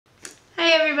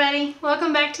Hi everybody,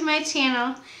 welcome back to my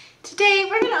channel. Today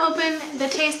we're going to open the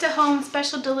Taste of Home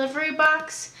special delivery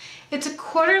box. It's a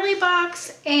quarterly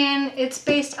box and it's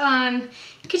based on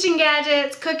kitchen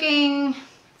gadgets, cooking,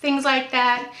 things like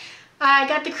that. I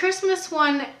got the Christmas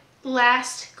one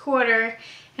last quarter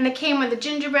and it came with a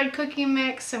gingerbread cookie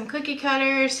mix, some cookie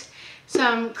cutters,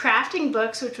 some crafting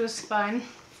books, which was fun,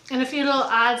 and a few little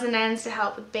odds and ends to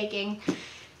help with baking.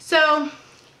 So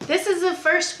this is the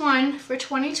first one for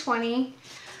 2020.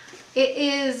 It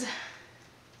is,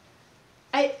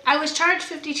 I was charged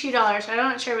 $52. I'm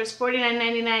not sure, it was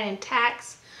 $49.99 in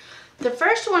tax. The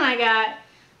first one I got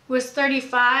was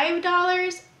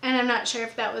 $35, and I'm not sure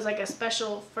if that was like a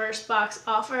special first box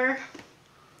offer,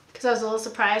 because I was a little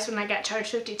surprised when I got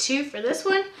charged $52 for this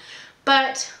one.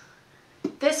 But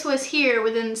this was here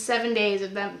within 7 days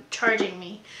of them charging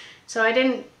me. So I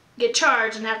didn't get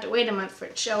charged and have to wait a month for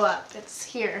it to show up. It's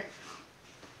here.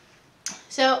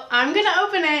 So I'm gonna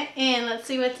open it and let's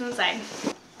see what's inside.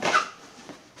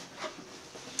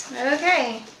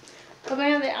 Okay,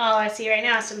 opening the, oh, I see right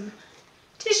now some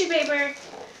tissue paper. It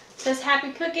says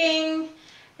happy cooking,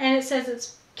 and it says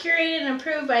it's curated and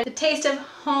approved by the Taste of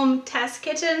Home Test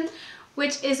Kitchen,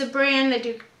 which is a brand that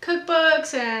do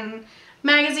cookbooks and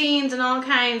magazines and all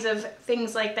kinds of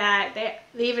things like that. They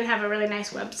even have a really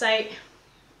nice website.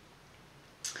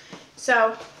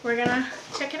 So we're gonna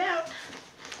check it out.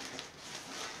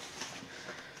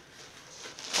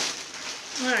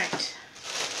 Alright.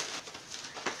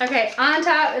 Okay, on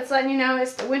top it's letting you know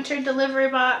it's the winter delivery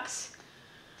box.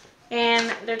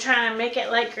 And they're trying to make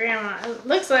it like grandma. It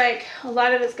looks like a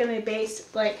lot of it's going to be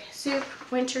based like soup,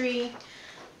 wintry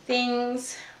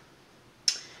things.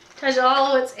 Tells you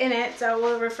all what's in it, so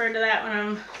we'll refer to that when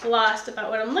I'm lost about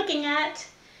what I'm looking at.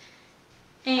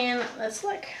 And let's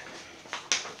look.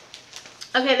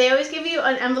 Okay, they always give you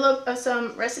an envelope of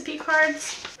some recipe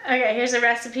cards. Okay, here's a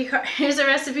recipe card. Here's a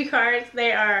recipe card.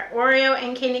 They are Oreo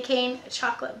and candy cane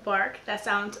chocolate bark. That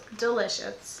sounds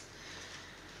delicious.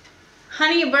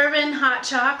 Honey bourbon hot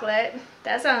chocolate.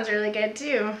 That sounds really good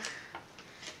too.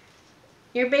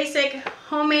 Your basic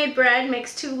homemade bread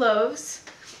makes 2 loaves.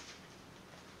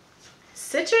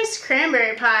 Citrus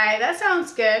cranberry pie. That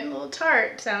sounds good. A little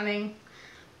tart sounding.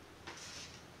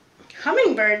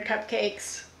 Hummingbird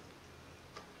cupcakes.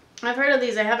 I've heard of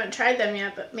these. I haven't tried them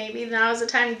yet, but maybe now is the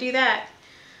time to do that.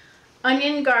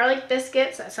 Onion garlic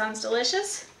biscuits. That sounds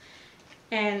delicious.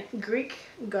 And Greek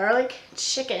garlic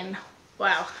chicken.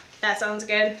 Wow, that sounds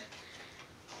good.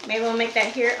 Maybe we'll make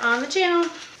that here on the channel.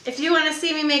 If you want to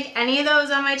see me make any of those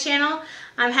on my channel,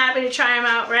 I'm happy to try them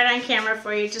out right on camera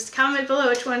for you. Just comment below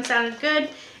which one sounded good,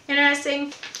 interesting,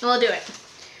 and we'll do it.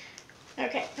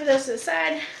 Okay, put those to the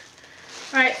side.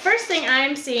 Alright, first thing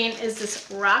I'm seeing is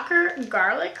this rocker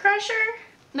garlic crusher.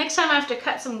 Next time I have to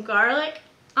cut some garlic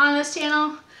on this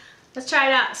channel, let's try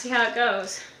it out, see how it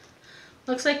goes.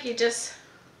 Looks like you just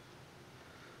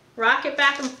rock it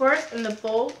back and forth and the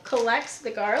bowl collects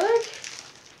the garlic.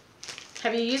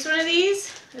 Have you used one of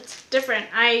these? It's different.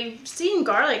 I've seen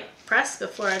garlic pressed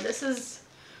before. This is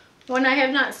one I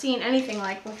have not seen anything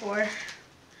like before.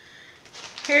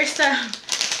 Here's some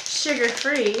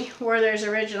sugar-free Werther's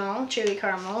Original chewy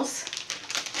caramels.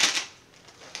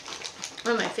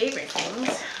 One of my favorite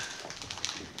things.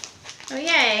 Oh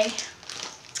yay!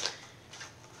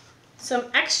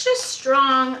 Some extra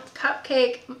strong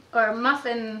cupcake or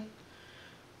muffin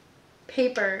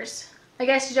papers. I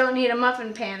guess you don't need a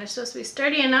muffin pan. They're supposed to be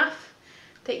sturdy enough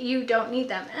that you don't need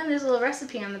them. And there's a little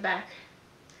recipe on the back.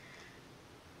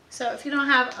 So if you don't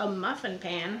have a muffin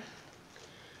pan,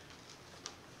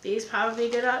 these probably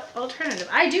a good alternative.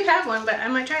 I do have one, but I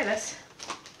might try this.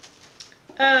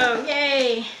 Oh,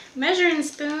 yay! Measuring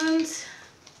spoons.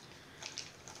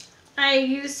 I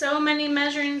use so many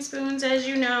measuring spoons, as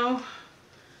you know.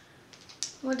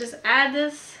 We'll just add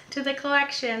this to the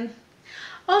collection.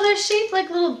 Oh, they're shaped like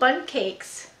little bundt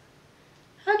cakes.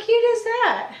 How cute is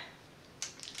that?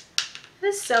 That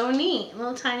is so neat.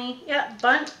 Little tiny, yeah,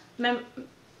 bundt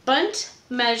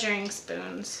measuring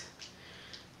spoons.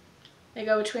 They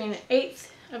go between 1/8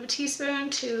 of a teaspoon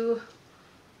to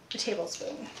a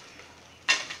tablespoon.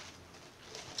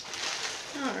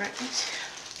 All right.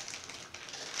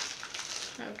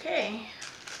 Okay.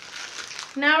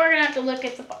 Now we're gonna have to look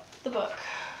at the book.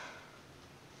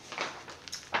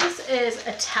 This is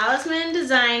a Talisman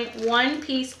Design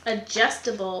one-piece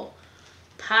adjustable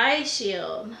pie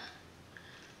shield.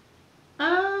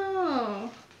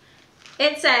 Oh.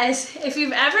 It says, if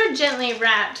you've ever gently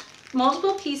wrapped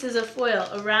multiple pieces of foil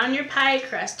around your pie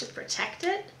crust to protect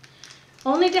it,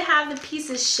 only to have the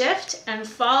pieces shift and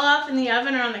fall off in the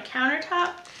oven or on the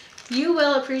countertop, You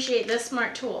will appreciate this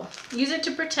smart tool. Use it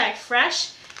to protect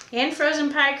fresh and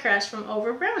frozen pie crust from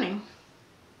over-browning.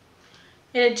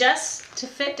 It adjusts to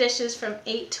fit dishes from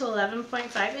 8 to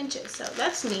 11.5 inches, so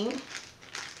that's neat.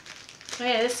 Oh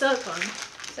yeah, it's silicone,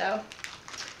 so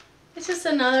it's just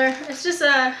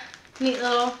a neat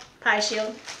little pie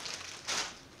shield.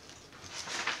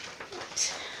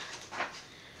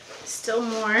 Still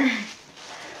more.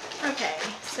 Okay,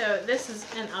 so this is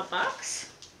in a box.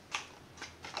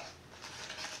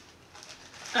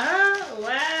 Oh,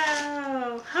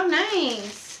 wow, how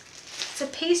nice. It's a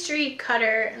pastry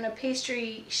cutter and a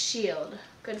pastry shield.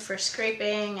 Good for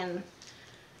scraping, and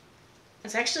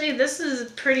it's actually, this is a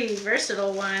pretty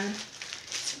versatile one.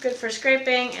 It's good for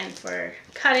scraping and for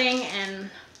cutting, and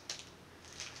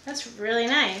that's really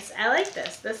nice. I like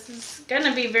this. This is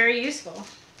gonna be very useful.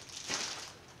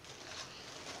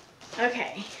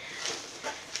 Okay.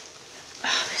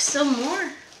 Oh, there's still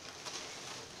more.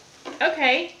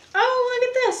 Okay. Oh, look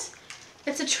at this.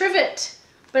 It's a trivet,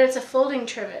 but it's a folding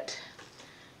trivet.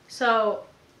 So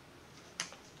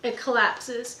it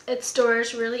collapses. It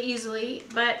stores really easily,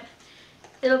 but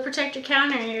it'll protect your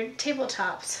counter and your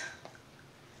tabletops.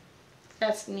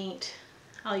 That's neat.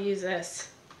 I'll use this.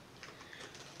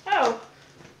 Oh.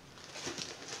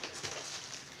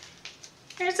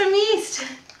 Here's some yeast.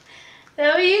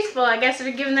 That'll be useful. I guess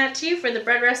I've given that to you for the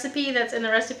bread recipe that's in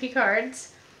the recipe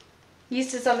cards.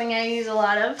 Yeast is something I use a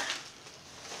lot of.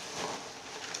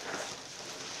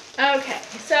 Okay,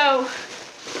 so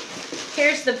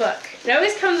here's the book. It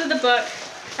always comes with a book.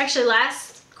 Actually,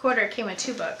 last quarter it came with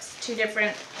 2 books, 2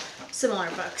 different similar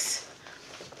books.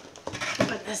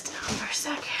 Put this down for a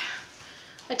sec.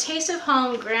 A Taste of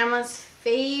Home, Grandma's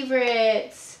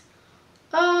Favorites.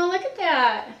 Oh, look at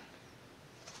that.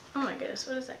 Oh my goodness,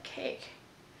 what is that cake?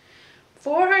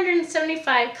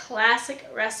 475 classic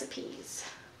recipes.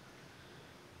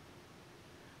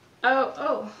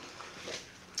 Oh.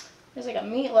 There's like a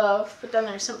meatloaf, but then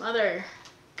there's some other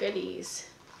goodies.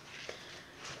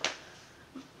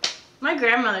 My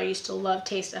grandmother used to love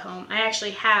Taste of Home. I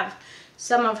actually have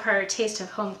some of her Taste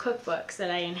of Home cookbooks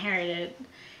that I inherited,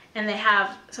 and they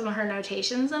have some of her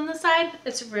notations on the side.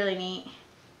 It's really neat.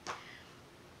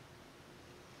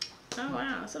 Oh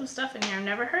wow, some stuff in here I've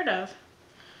never heard of.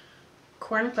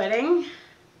 Corn pudding.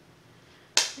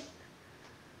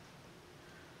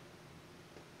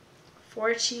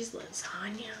 4 cheese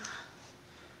lasagna.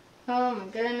 Oh my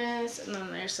goodness. And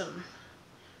then there's some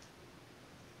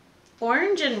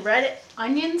orange and red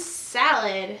onion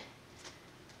salad.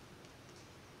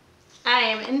 I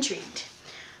am intrigued.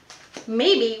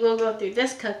 Maybe we'll go through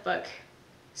this cookbook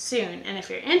soon. And if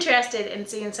you're interested in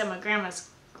seeing some of Grandma's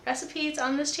recipes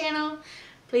on this channel,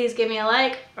 please give me a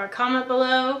like or comment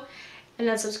below, and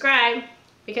then subscribe,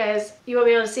 because you won't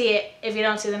be able to see it if you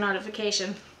don't see the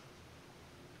notification.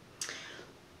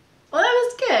 Well, that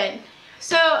was good.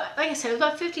 So, like I said, it was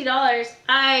about $50.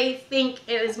 I think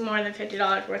it is more than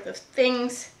 $50 worth of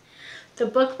things. The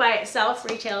book by itself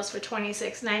retails for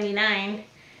 $26.99,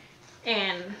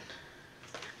 and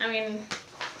I mean,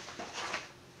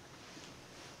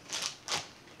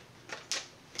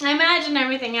 I imagine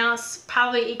everything else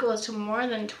probably equals to more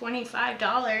than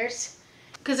 $25,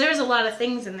 because there's a lot of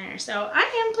things in there. So I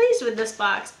am pleased with this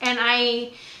box, and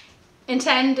I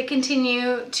intend to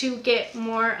continue to get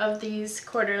more of these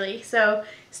quarterly. So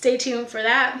stay tuned for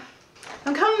that.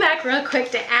 I'm coming back real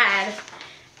quick to add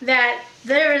that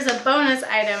there is a bonus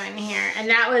item in here, and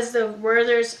that was the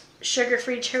Werther's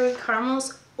sugar-free cherry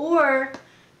caramels or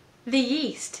the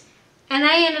yeast. And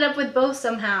I ended up with both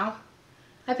somehow.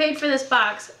 I paid for this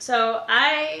box, so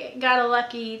I got a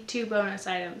lucky 2 bonus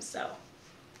items, so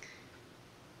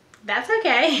that's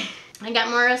okay. I got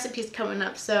more recipes coming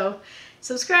up, so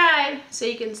subscribe so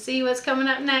you can see what's coming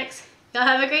up next. Y'all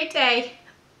have a great day.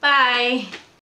 Bye.